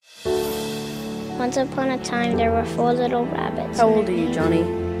Once upon a time, there were 4 little rabbits. How old are you, Johnny?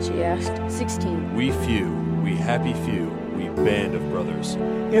 She asked. 16. We few, we happy few, we band of brothers.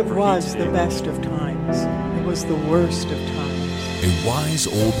 It was the best of times. It was the worst of times. A wise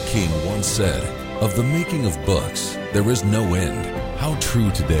old king once said, "Of the making of books, there is no end." How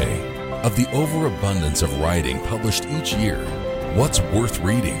true today. Of the overabundance of writing published each year, what's worth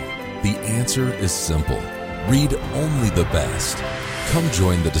reading? The answer is simple. Read only the best. Come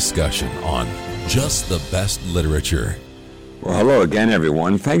join the discussion on Just the Best Literature. Well, hello again,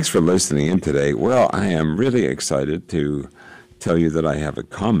 everyone. Thanks for listening in today. Well, I am really excited to tell you that I have a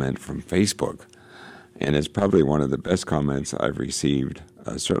comment from Facebook, and it's probably one of the best comments I've received,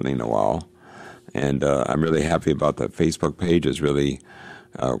 certainly in a while. And I'm really happy about that. Facebook page is really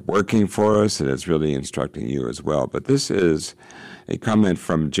working for us, and it's really instructing you as well. But this is a comment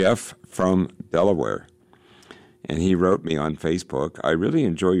from Jeff from Delaware. And he wrote me on Facebook, "I really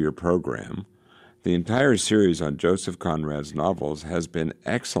enjoy your program. The entire series on Joseph Conrad's novels has been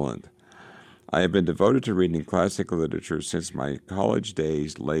excellent. I have been devoted to reading classic literature since my college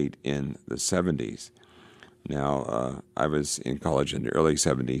days late in the 70s. Now, I was in college in the early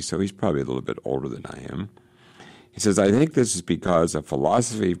 70s, so he's probably a little bit older than I am. He says, "I think this is because a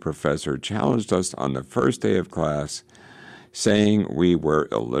philosophy professor challenged us on the first day of class, saying we were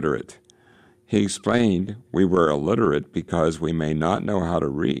illiterate. He explained we were illiterate because we may not know how to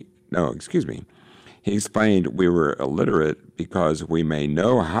read. He explained we were illiterate because we may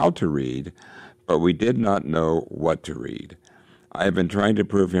know how to read, but we did not know what to read. I have been trying to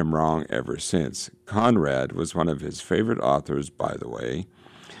prove him wrong ever since. Conrad was one of his favorite authors, by the way.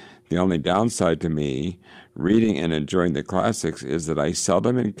 The only downside to me reading and enjoying the classics is that I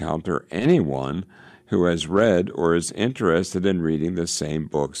seldom encounter anyone who has read or is interested in reading the same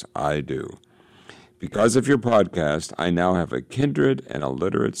books I do. Because of your podcast, I now have a kindred and a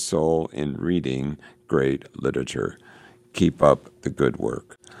literate soul in reading great literature. Keep up the good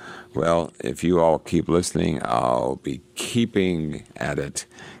work." Well, if you all keep listening, I'll be keeping at it,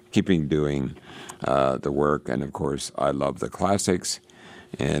 keeping doing the work. And, of course, I love the classics.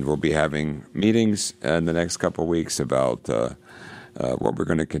 And we'll be having meetings in the next couple of weeks about what we're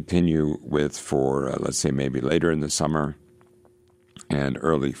going to continue with for, let's say, maybe later in the summer and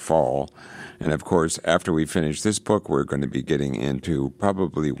early fall. And, of course, after we finish this book, we're going to be getting into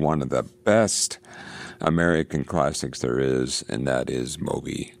probably one of the best American classics there is, and that is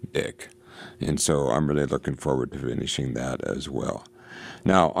Moby Dick. And so I'm really looking forward to finishing that as well.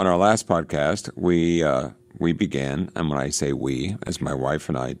 Now, on our last podcast, we began, and when I say we, as my wife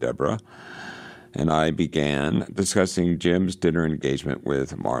and I, Deborah, and I began discussing Jim's dinner engagement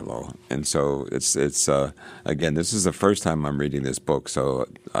with Marlowe. And so it's again, this is the first time I'm reading this book, so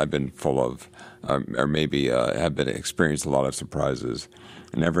I've been full of, or maybe have been experienced a lot of surprises.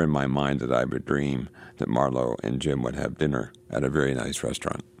 Never in my mind did I ever dream that Marlowe and Jim would have dinner at a very nice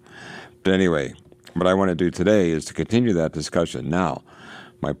restaurant. But anyway, what I want to do today is to continue that discussion. Now,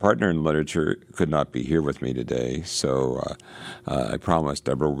 my partner in literature could not be here with me today, so I promised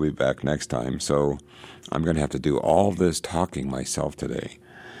Deborah will be back next time. So I'm going to have to do all this talking myself today.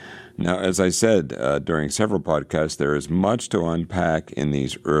 Now, as I said during several podcasts, there is much to unpack in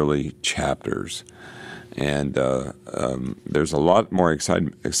these early chapters. And there's a lot more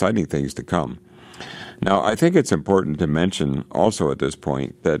exciting things to come. Now, I think it's important to mention also at this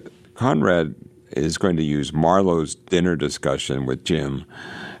point that Conrad is going to use Marlowe's dinner discussion with Jim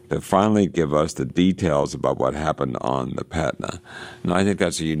to finally give us the details about what happened on the Patna. And I think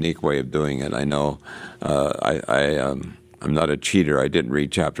that's a unique way of doing it. I know I'm not a cheater. I didn't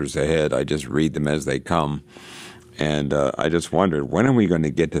read chapters ahead. I just read them as they come. And I just wondered, when are we going to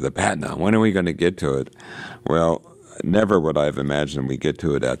get to the Patna? When are we going to get to it? Well, never would I have imagined we'd get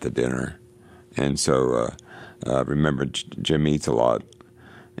to it at the dinner. And so remember, Jim eats a lot.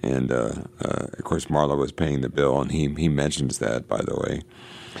 And, of course, Marlowe was paying the bill, and he mentions that, by the way.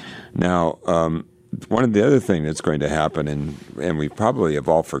 Now, one of the other things that's going to happen, and we probably have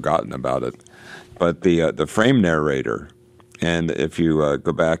all forgotten about it, but the frame narrator, and if you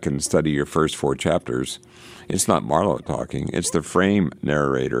go back and study your first 4 chapters, it's not Marlowe talking, it's the frame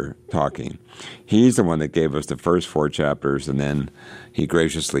narrator talking. He's the one that gave us the first 4 chapters, and then he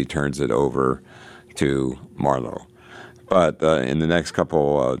graciously turns it over to Marlowe. But in the next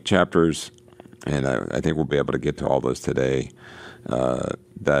couple chapters, and I think we'll be able to get to all this today,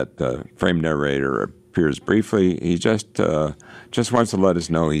 that frame narrator appears briefly. He just wants to let us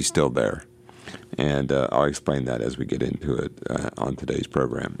know he's still there. And I'll explain that as we get into it on today's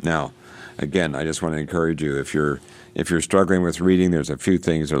program. Now, again, I just want to encourage you, if you're struggling with reading, there's a few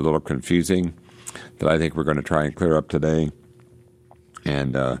things that are a little confusing that I think we're going to try and clear up today.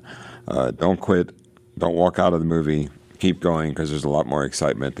 And Don't quit. Don't walk out of the movie. Keep going, because there's a lot more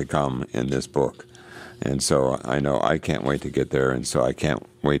excitement to come in this book. And so I know I can't wait to get there, and so I can't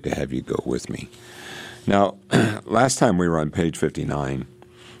wait to have you go with me. Now, last time we were on page 59,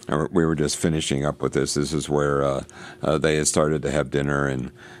 we were just finishing up with this. This is where they had started to have dinner,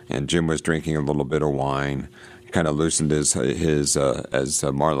 and Jim was drinking a little bit of wine, kind of loosened his as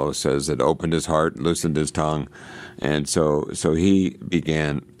Marlowe says, it opened his heart, loosened his tongue. And so he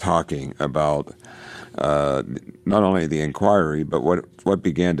began talking about not only the inquiry, but what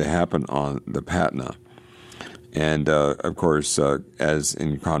began to happen on the Patna. And, of course, as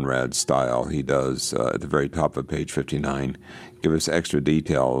in Conrad's style, he does, at the very top of page 59, give us extra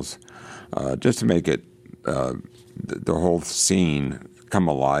details just to make it the whole scene come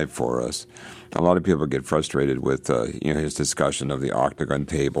alive for us. A lot of people get frustrated with his discussion of the octagon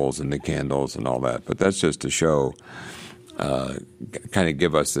tables and the candles and all that, but that's just to show, kind of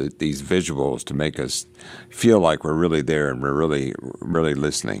give us these visuals to make us feel like we're really there and we're really, really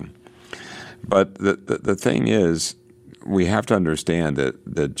listening. But the thing is, we have to understand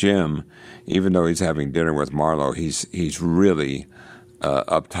that Jim, even though he's having dinner with Marlowe, he's really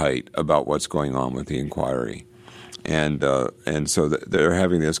uptight about what's going on with the inquiry, and so they're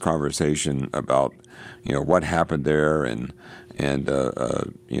having this conversation about what happened there, and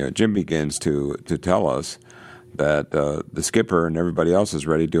Jim begins to tell us that the skipper and everybody else is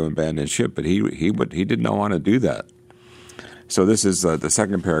ready to abandon ship, but he did not want to do that. So this is the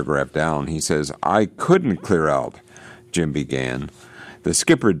second paragraph down. He says, "I couldn't clear out," Jim began. "The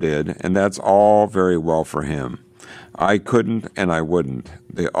skipper did, and that's all very well for him. I couldn't and I wouldn't.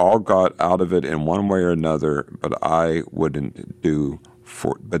 They all got out of it in one way or another, but it wouldn't do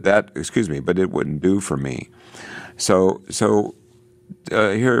for me." So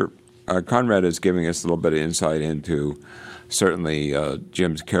here Conrad is giving us a little bit of insight into certainly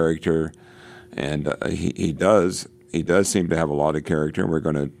Jim's character, and he does seem to have a lot of character, and we're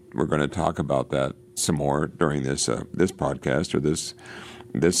going to talk about that some more during this podcast, or this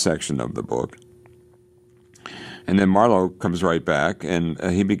section of the book. And then Marlowe comes right back, and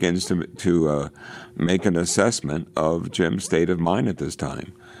he begins to make an assessment of Jim's state of mind at this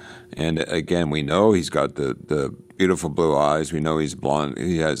time. And again, we know he's got the beautiful blue eyes. We know he's blonde.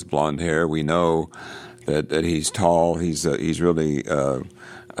 He has blonde hair. We know that he's tall. He's really.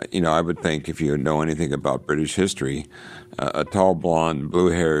 I would think, if you know anything about British history, a tall, blonde,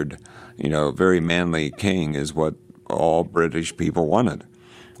 blue-haired, very manly king is what all British people wanted.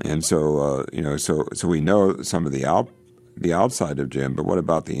 And so, so we know some of the outside of Jim, but what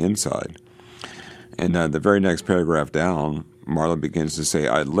about the inside? And the very next paragraph down, Marlowe begins to say,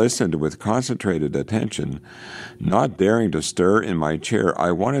 "I listened with concentrated attention, not daring to stir in my chair.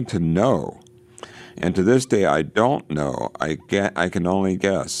 I wanted to know. And to this day, I don't know. I can only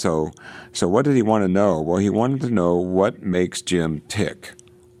guess." So what did he want to know? Well, he wanted to know what makes Jim tick.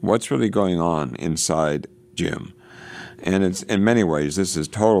 What's really going on inside Jim? And it's, in many ways, this is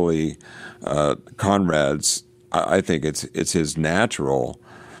totally Conrad's. I think it's his natural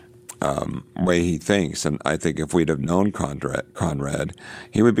way he thinks. And I think if we'd have known Conrad,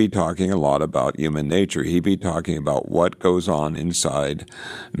 he would be talking a lot about human nature. He'd be talking about what goes on inside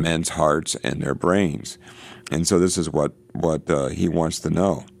men's hearts and their brains. And so this is what he wants to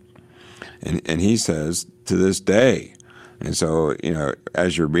know. And he says, to this day. And so,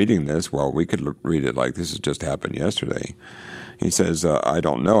 as you're reading this, well, we could read it like this has just happened yesterday. He says, "I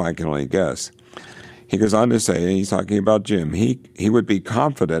don't know, I can only guess." He goes on to say, he's talking about Jim, he would be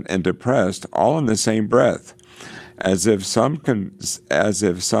confident and depressed all in the same breath, as if some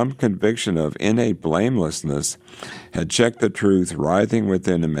conviction of innate blamelessness had checked the truth writhing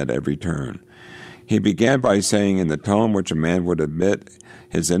within him at every turn. He began by saying, in the tone which a man would admit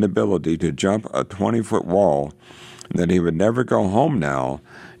his inability to jump a 20-foot wall, that he would never go home now,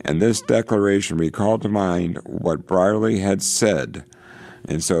 and this declaration recalled to mind what Brierly had said.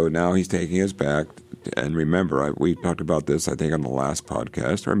 And so now he's taking us back. And remember, we talked about this, I think, on the last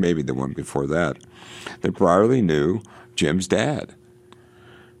podcast, or maybe the one before that Brierly knew Jim's dad.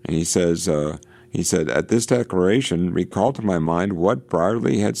 And he says, "At this declaration recalled to my mind what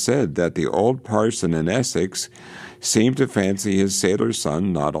Brierly had said, that the old parson in Essex seemed to fancy his sailor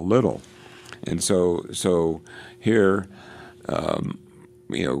son not a little." And so here,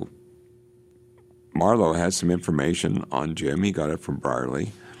 Marlowe has some information on Jim. He got it from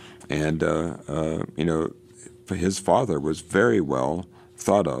Brierly. And, his father was very well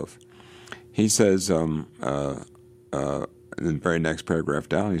thought of. He says, in the very next paragraph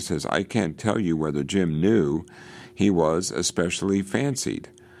down, he says, "I can't tell you whether Jim knew he was especially fancied."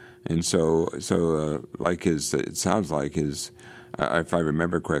 And so it sounds like his if I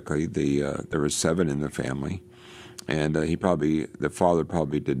remember correctly, there were 7 in the family, and the father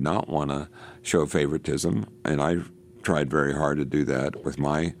probably did not want to show favoritism, and I tried very hard to do that with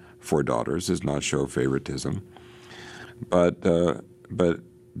my 4 daughters, is not show favoritism. But the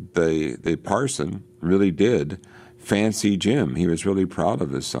parson really did fancy Jim. He was really proud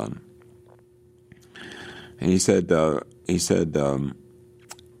of his son. And he said, well,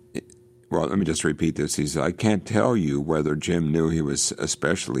 let me just repeat this. He said, I can't tell you whether Jim knew he was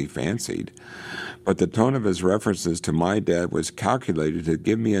especially fancied, but the tone of his references to my dad was calculated to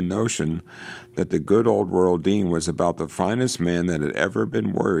give me a notion that the good old world dean was about the finest man that had ever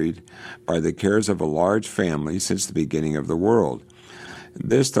been worried by the cares of a large family since the beginning of the world.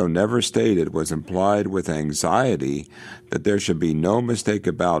 This, though never stated, was implied with anxiety that there should be no mistake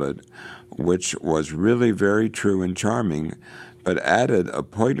about it, which was really very true and charming, but added a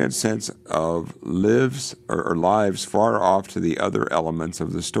poignant sense of lives far off to the other elements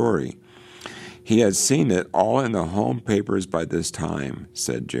of the story. He had seen it all in the home papers by this time,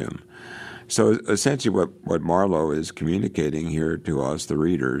 said Jim. So essentially what Marlowe is communicating here to us, the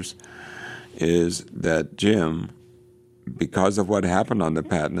readers, is that Jim, because of what happened on the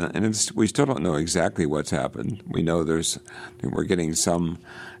Patna, and we still don't know exactly what's happened. We know we're getting some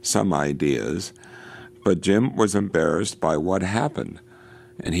ideas, but Jim was embarrassed by what happened,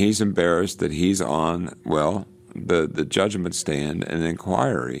 and he's embarrassed that he's on, well, the judgment stand and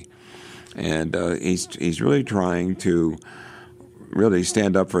inquiry, and he's really trying to really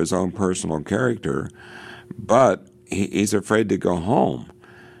stand up for his own personal character, but he's afraid to go home,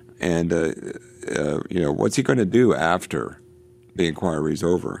 and what's he going to do after the inquiry's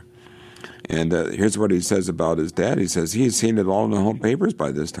over? And here's what he says about his dad. He says he has seen it all in the home papers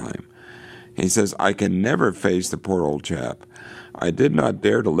by this time. He says, I can never face the poor old chap. I did not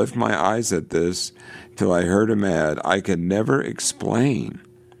dare to lift my eyes at this till I heard him add, I could never explain.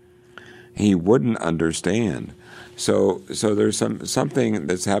 He wouldn't understand. So there's something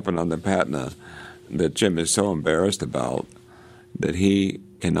that's happened on the Patna that Jim is so embarrassed about that he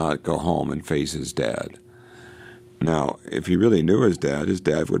cannot go home and face his dad. Now, if he really knew his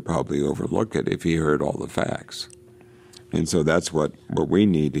dad would probably overlook it if he heard all the facts. And so that's what we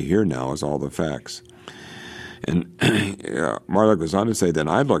need to hear now is all the facts. And Marlowe goes on to say, then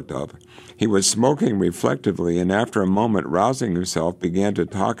I looked up. He was smoking reflectively, and after a moment, rousing himself, began to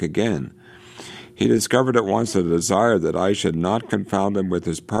talk again. He discovered at once a desire that I should not confound him with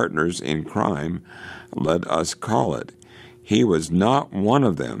his partners in crime, let us call it. He was not one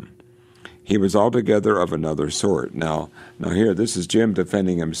of them. He was altogether of another sort. Now here, this is Jim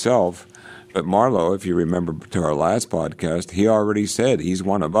defending himself, but Marlowe, if you remember to our last podcast, he already said he's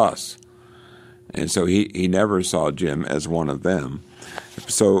one of us. And so he never saw Jim as one of them.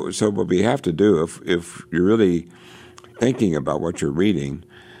 So what we have to do, if you're really thinking about what you're reading,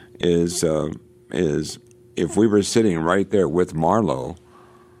 is if we were sitting right there with Marlowe,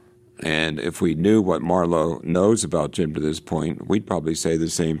 and if we knew what Marlowe knows about Jim to this point, we'd probably say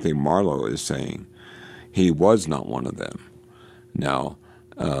the same thing Marlowe is saying. He was not one of them. Now,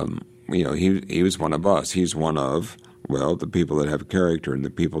 he was one of us. He's one of, well, the people that have character and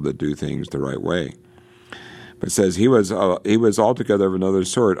the people that do things the right way. But it says, he was altogether of another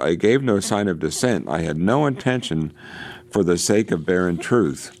sort. I gave no sign of dissent. I had no intention, for the sake of barren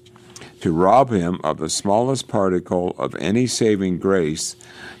truth, to rob him of the smallest particle of any saving grace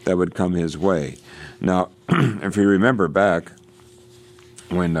that would come his way. Now, if you remember back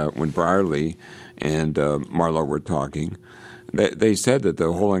when Brierley and Marlowe were talking, they said that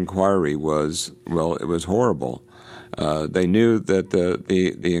the whole inquiry was, well, it was horrible. They knew that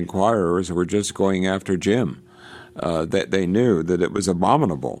the inquirers were just going after Jim. They knew that it was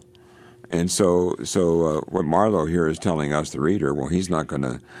abominable. And so what Marlowe here is telling us, the reader, well, he's not going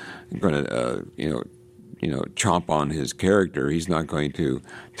to chomp on his character. He's not going to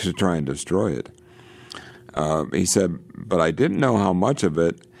try and destroy it. He said, but I didn't know how much of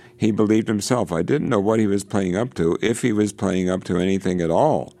it he believed himself. I didn't know what he was playing up to, if he was playing up to anything at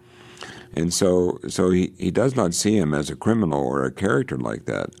all. And so he does not see him as a criminal or a character like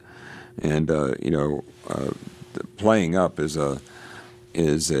that. And playing up is a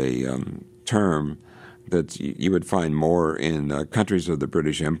term that you would find more in countries of the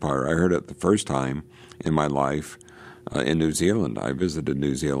British Empire. I heard it the first time in my life in New Zealand. I visited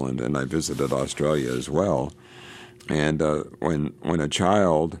New Zealand and I visited Australia as well. And when a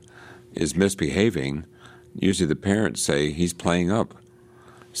child is misbehaving, usually the parents say he's playing up.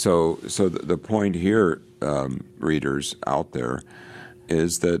 So the point here, readers out there,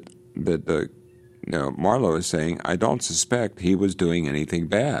 is that Marlowe is saying, I don't suspect he was doing anything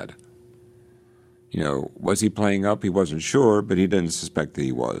bad. Was he playing up? He wasn't sure, but he didn't suspect that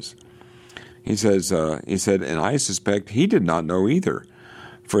he was. He said, and I suspect he did not know either.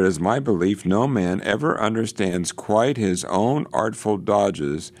 For it is my belief no man ever understands quite his own artful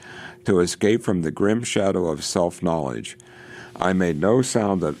dodges to escape from the grim shadow of self-knowledge. I made no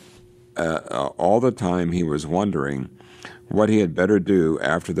sound that all the time he was wondering what he had better do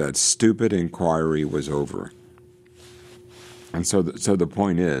after that stupid inquiry was over. And so the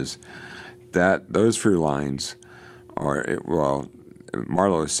point is that those few lines are,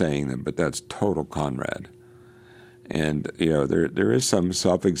 Marlowe is saying them, but that's total Conrad. And, there is some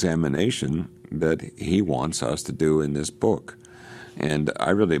self-examination that he wants us to do in this book. And I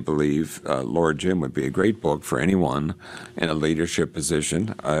really believe Lord Jim would be a great book for anyone in a leadership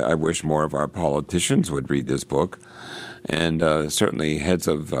position. I wish more of our politicians would read this book. And certainly heads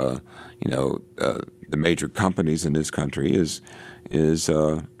of, the major companies in this country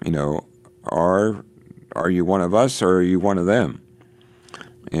are you one of us or are you one of them?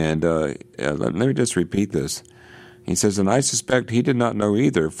 And let me just repeat this. He says, and I suspect he did not know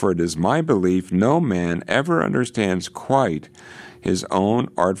either, for it is my belief no man ever understands quite his own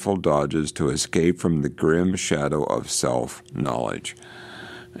artful dodges to escape from the grim shadow of self-knowledge.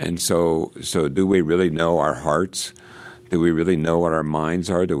 And so do we really know our hearts? Do we really know what our minds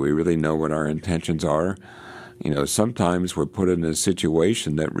are? Do we really know what our intentions are? Sometimes we're put in a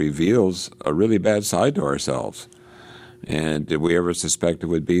situation that reveals a really bad side to ourselves. And did we ever suspect it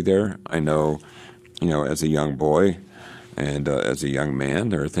would be there? I know, as a young boy and as a young man,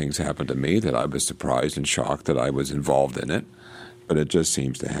 there are things happened to me that I was surprised and shocked that I was involved in it. But it just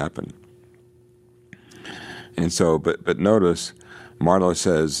seems to happen. And so, but notice, Marlowe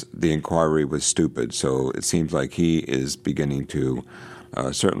says the inquiry was stupid, so it seems like he is beginning to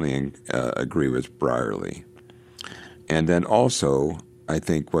certainly agree with Brierley. And then also, I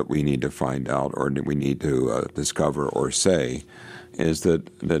think what we need to find out, or we need to discover or say, is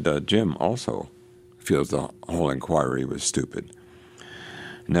that Jim also feels the whole inquiry was stupid.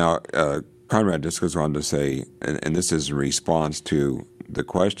 Now, Conrad just goes on to say, and this is in response to the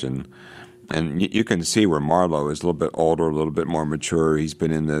question, and you can see where Marlowe is a little bit older, a little bit more mature. He's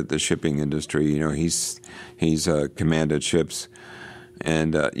been in the shipping industry. He's commanded ships.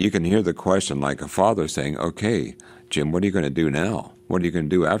 And you can hear the question like a father saying, okay, Jim, what are you going to do now? What are you going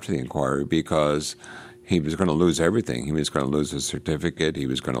to do after the inquiry? Because he was going to lose everything. He was going to lose his certificate. He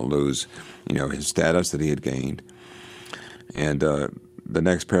was going to lose, his status that he had gained. And the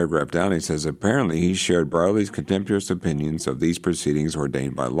next paragraph down, he says, apparently he shared Brierley's contemptuous opinions of these proceedings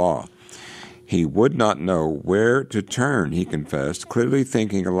ordained by law. He would not know where to turn, he confessed, clearly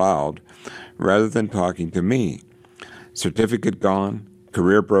thinking aloud rather than talking to me. Certificate gone,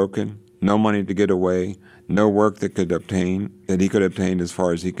 career broken, no money to get away, no work that he could obtain as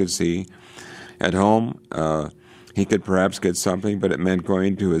far as he could see. At home, he could perhaps get something, but it meant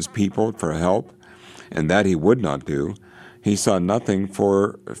going to his people for help, and that he would not do. He saw nothing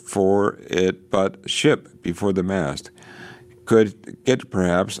for it but ship before the mast. Could get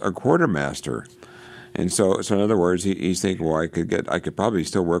perhaps a quartermaster. And so in other words, he's thinking, well, I could probably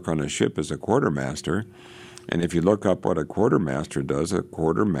still work on a ship as a quartermaster. And if you look up what a quartermaster does, he's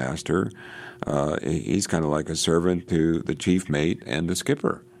kind of like a servant to the chief mate and the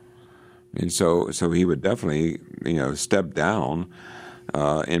skipper. And so he would definitely, step down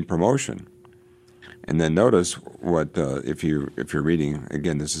in promotion. And then notice what if you're reading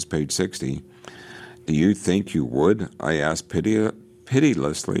again. This is page 60. Do you think you would? I asked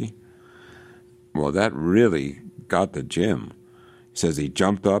pitilessly. Well, that really got to Jim. He says he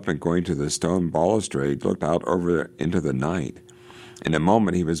jumped up and going to the stone balustrade, looked out over into the night. In a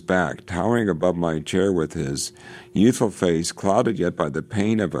moment he was back, towering above my chair with his youthful face clouded yet by the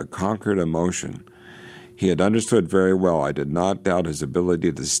pain of a conquered emotion. He had understood very well I did not doubt his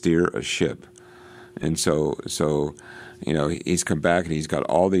ability to steer a ship. And so he's come back and he's got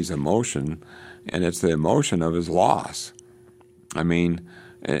all these emotion, and it's the emotion of his loss. I mean,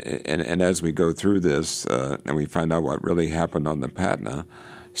 and as we go through this and we find out what really happened on the Patna,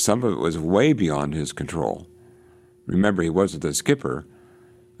 some of it was way beyond his control. Remember, he wasn't the skipper.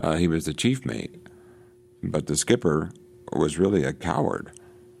 He was the chief mate. But the skipper was really a coward.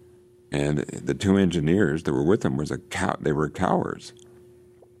 And the two engineers that were with him they were cowards.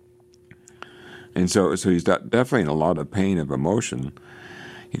 And so he's definitely in a lot of pain of emotion.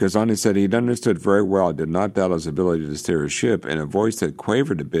 He goes on and said he'd understood very well I did not doubt his ability to steer a ship. In a voice that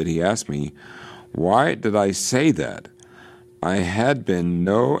quavered a bit, he asked me, why did I say that? I had been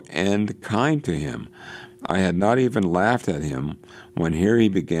no end kind to him. I had not even laughed at him when here he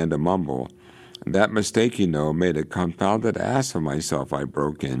began to mumble, That mistake, made a confounded ass of myself, I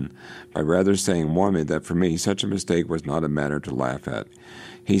broke in, by rather saying warmly that for me such a mistake was not a matter to laugh at.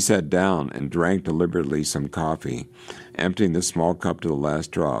 He sat down and drank deliberately some coffee, emptying the small cup to the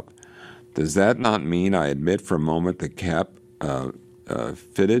last drop. Does that not mean I admit for a moment the cap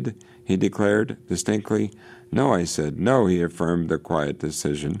fitted? He declared distinctly. No, I said. No, he affirmed with quiet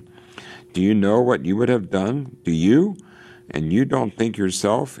decision. Do you know what you would have done? Do you? And you don't think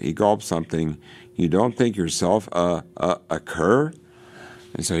yourself, he gulped something, you don't think yourself a cur?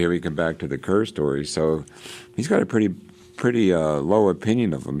 And so here we come back to the cur story. So he's got a pretty low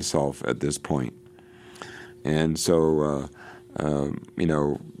opinion of himself at this point. And so,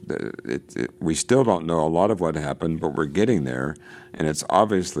 we still don't know a lot of what happened, but we're getting there, and it's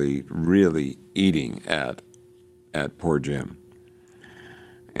obviously really eating at poor Jim.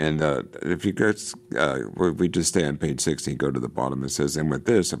 And if you guys, we just stay on page 60, go to the bottom, it says, and with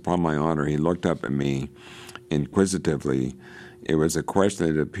this, upon my honor, he looked up at me inquisitively. It was a question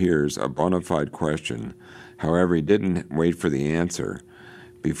that appears a bona fide question. However, he didn't wait for the answer.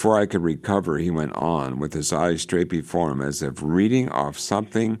 Before I could recover, he went on, with his eyes straight before him, as if reading off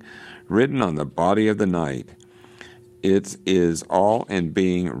something written on the body of the night. It is all in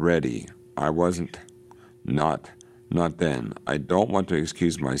being ready. I wasn't. Not then. I don't want to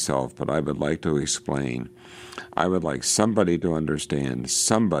excuse myself, but I would like to explain. I would like somebody to understand.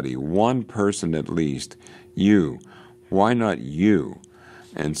 Somebody, one person at least. You. Why not you?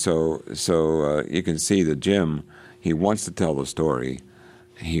 And so you can see that Jim, he wants to tell the story.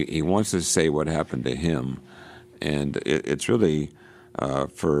 He wants to say what happened to him. And it's really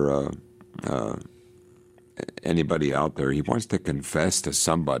for anybody out there, he wants to confess to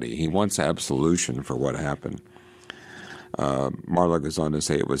somebody. He wants absolution for what happened. Marlowe goes on to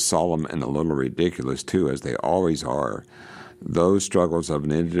say it was solemn and a little ridiculous, too, as they always are. Those struggles of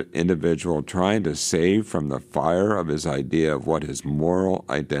an individual trying to save from the fire of his idea of what his moral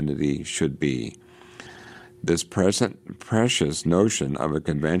identity should be. This precious notion of a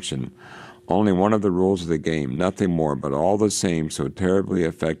convention, only one of the rules of the game, nothing more, but all the same so terribly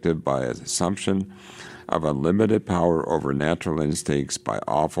affected by an assumption of unlimited power over natural instincts by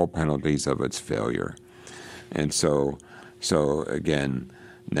awful penalties of its failure. And so again,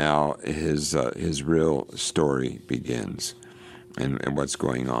 now his real story begins, and what's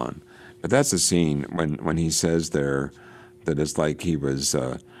going on. But that's a scene when he says there that it's like he was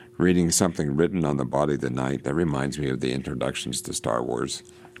reading something written on the body of the night. That reminds me of the introductions to Star Wars,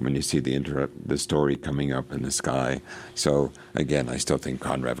 when you see the story coming up in the sky. So again, I still think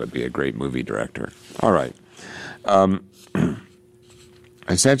Conrad would be a great movie director. All right.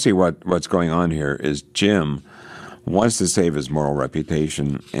 Essentially what's going on here is Jim wants to save his moral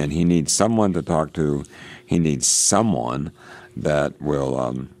reputation, and he needs someone to talk to. He needs someone that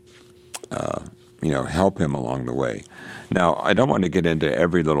will, help him along the way. Now, I don't want to get into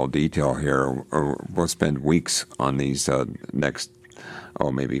every little detail here, or we'll spend weeks on these next,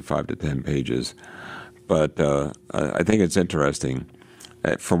 maybe 5 to 10 pages. But I think it's interesting.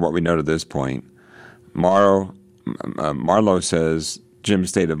 From what we know to this point, Marlowe says Jim's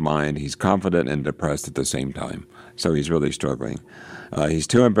state of mind, he's confident and depressed at the same time. So he's really struggling. He's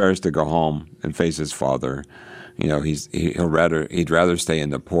too embarrassed to go home and face his father. He'd rather stay in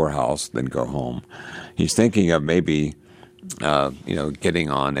the poorhouse than go home. He's thinking of maybe, getting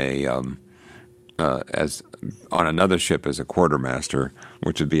on on another ship as a quartermaster,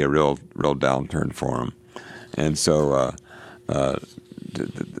 which would be a real downturn for him. And so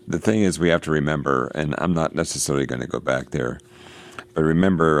the thing is, we have to remember, and I'm not necessarily going to go back there, but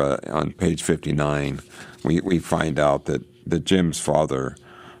remember on page 59, we find out that Jim's father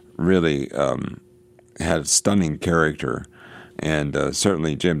really had a stunning character, and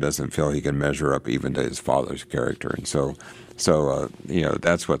certainly Jim doesn't feel he can measure up even to his father's character. And so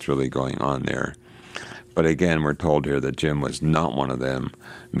that's what's really going on there. But again, we're told here that Jim was not one of them,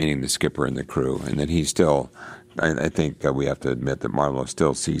 meaning the skipper and the crew, and that he still, I think we have to admit that Marlowe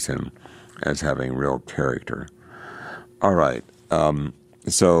still sees him as having real character. All right.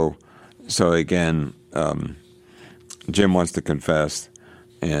 So again, Jim wants to confess,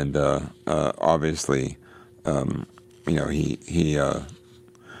 and obviously, he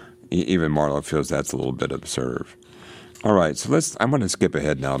even Marlowe feels that's a little bit absurd. All right, so I'm going to skip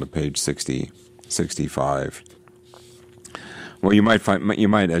ahead now to page 65. Well, you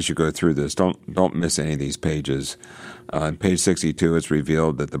might as you go through this, don't miss any of these pages. On page 62, it's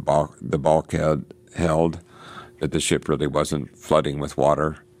revealed that the bulkhead held, that the ship really wasn't flooding with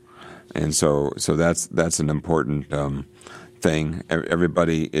water, and so that's an important thing.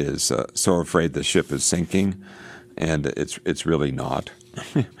 Everybody is so afraid the ship is sinking, and it's really not.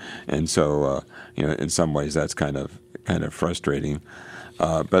 And so, in some ways that's kind of frustrating.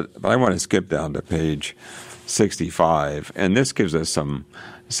 But I want to skip down to page 65, and this gives us some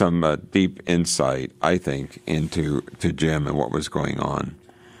deep insight, I think, into Jim and what was going on.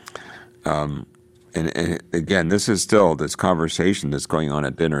 And again, this is still this conversation that's going on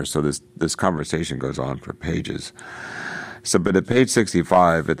at dinner. So this conversation goes on for pages. So, but at page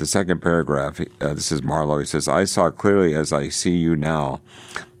 65, at the second paragraph, this is Marlowe. He says, "I saw clearly as I see you now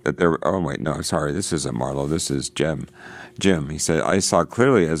that there." Oh wait, no, sorry, this isn't Marlowe. This is Jim. He said, "I saw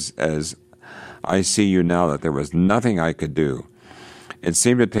clearly as I see you now that there was nothing I could do. It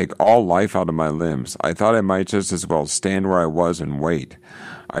seemed to take all life out of my limbs. I thought I might just as well stand where I was and wait.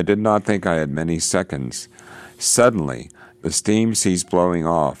 I did not think I had many seconds. Suddenly, the steam ceased blowing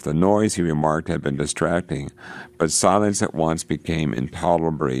off. The noise, he remarked, had been distracting, but silence at once became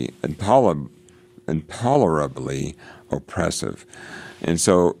intolerably oppressive." And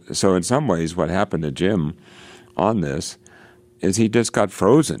so in some ways, what happened to Jim on this is he just got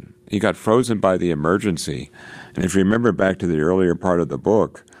frozen. He got frozen by the emergency. And if you remember back to the earlier part of the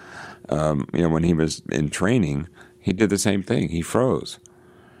book, when he was in training, he did the same thing. He froze.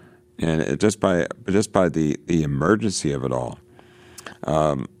 And just by the emergency of it all.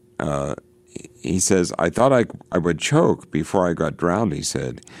 He says, "I thought I would choke before I got drowned," he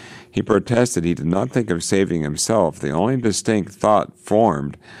said. He protested he did not think of saving himself. The only distinct thought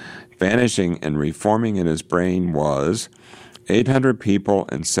formed, vanishing and reforming in his brain was 800 people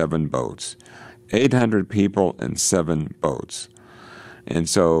and 7 boats. 800 people and 7 boats. And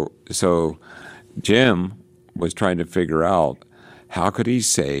so Jim was trying to figure out how could he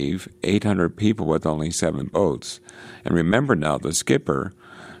save 800 people with only 7 boats. And remember now, the skipper,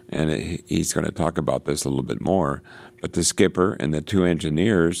 and he's going to talk about this a little bit more, but the skipper and the 2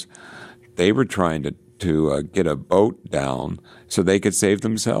 engineers, they were trying to get a boat down so they could save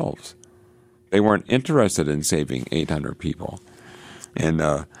themselves. They weren't interested in saving 800 people. And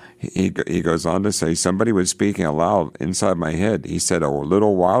he goes on to say, "Somebody was speaking aloud inside my head." He said a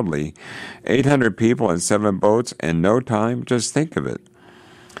little wildly, 800 people and 7 boats and no time? Just think of it.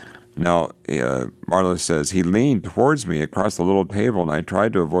 Now, Marlowe says, "He leaned towards me across the little table, and I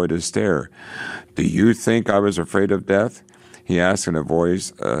tried to avoid his stare. 'Do you think I was afraid of death?' he asked in a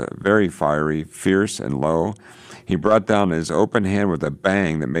voice very fiery, fierce, and low. He brought down his open hand with a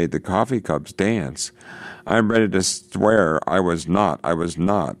bang that made the coffee cups dance. I'm ready to swear I was not.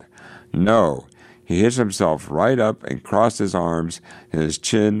 No." He hitched himself right up and crossed his arms, and his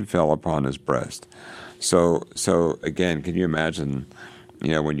chin fell upon his breast. So again, can you imagine,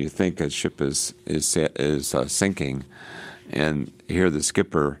 when you think a ship is sinking, and here the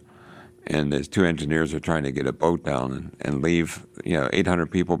skipper and his 2 engineers are trying to get a boat down and leave 800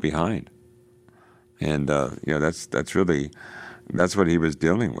 people behind, and that's what he was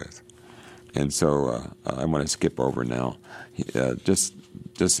dealing with. And so I want to skip over now. Just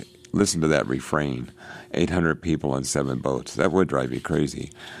listen to that refrain: 800 people and 7 boats. That would drive you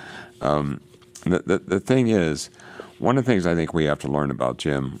crazy. The thing is, one of the things I think we have to learn about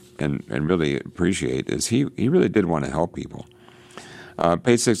Jim and really appreciate is he really did want to help people.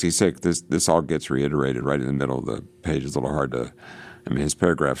 Page 66, this all gets reiterated right in the middle of the page. It's a little hard to, his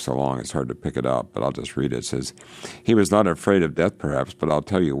paragraph's so long it's hard to pick it up, but I'll just read it. It says, "He was not afraid of death perhaps, but I'll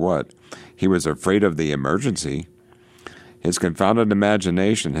tell you what, he was afraid of the emergency. His confounded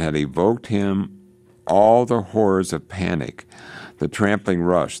imagination had evoked him all the horrors of panic, the trampling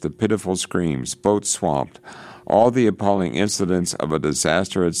rush, the pitiful screams, boats swamped, all the appalling incidents of a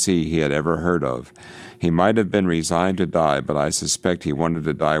disaster at sea he had ever heard of. He might have been resigned to die, but I suspect he wanted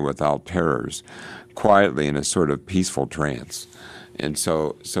to die without terrors, quietly in a sort of peaceful trance." And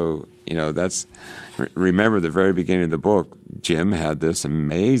so that's, remember the very beginning of the book, Jim had this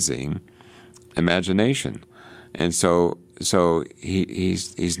amazing imagination. And so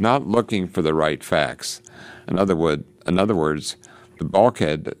he's not looking for the right facts. In other words, the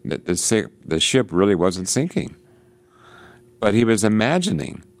bulkhead, the ship really wasn't sinking. But he was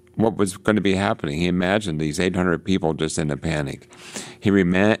imagining what was going to be happening. He imagined these 800 people just in a panic.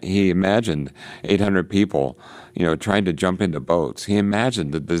 He imagined 800 people, trying to jump into boats. He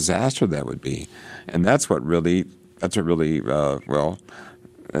imagined the disaster that would be, and that's what really,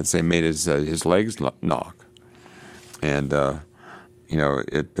 let's say, made his legs knock. And it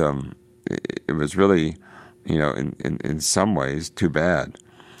was really, in some ways, too bad.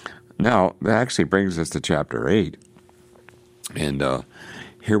 Now that actually brings us to chapter 8, and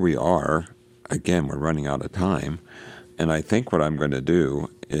here we are. Again, we're running out of time, and I think what I'm going to do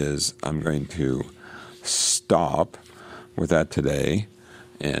is I'm going to stop with that today,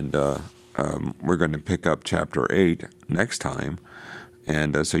 and we're going to pick up chapter 8 next time.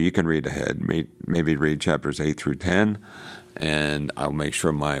 And so you can read ahead, maybe read chapters 8 through 10, and I'll make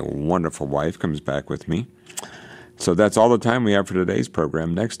sure my wonderful wife comes back with me. So that's all the time we have for today's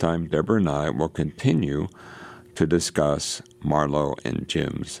program. Next time, Deborah and I will continue to discuss Marlo and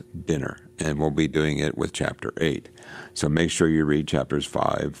Jim's dinner, and we'll be doing it with chapter 8. So make sure you read chapters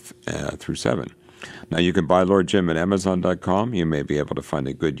 5 through 7. Now, you can buy Lord Jim at Amazon.com. You may be able to find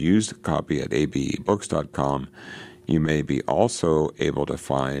a good used copy at abebooks.com. You may be also able to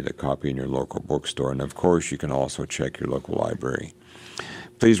find a copy in your local bookstore. And, of course, you can also check your local library.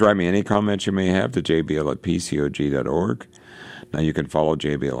 Please write me any comments you may have to jbl@pcog.org. Now, you can follow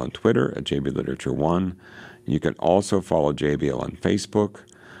JBL on Twitter at JBLiterature1. You can also follow JBL on Facebook.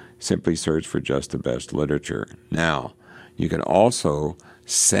 Simply search for Just the Best Literature. Now, you can also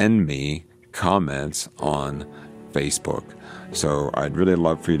send me comments on Facebook. So I'd really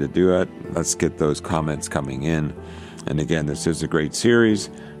love for you to do it. Let's get those comments coming in. And again, this is a great series.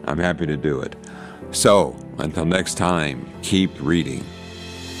 I'm happy to do it. So until next time, keep reading.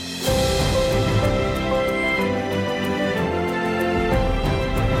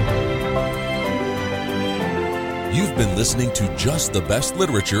 You've been listening to Just the Best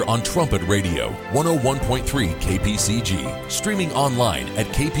Literature on Trumpet Radio, 101.3 KPCG, streaming online at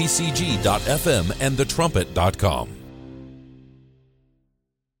kpcg.fm and thetrumpet.com.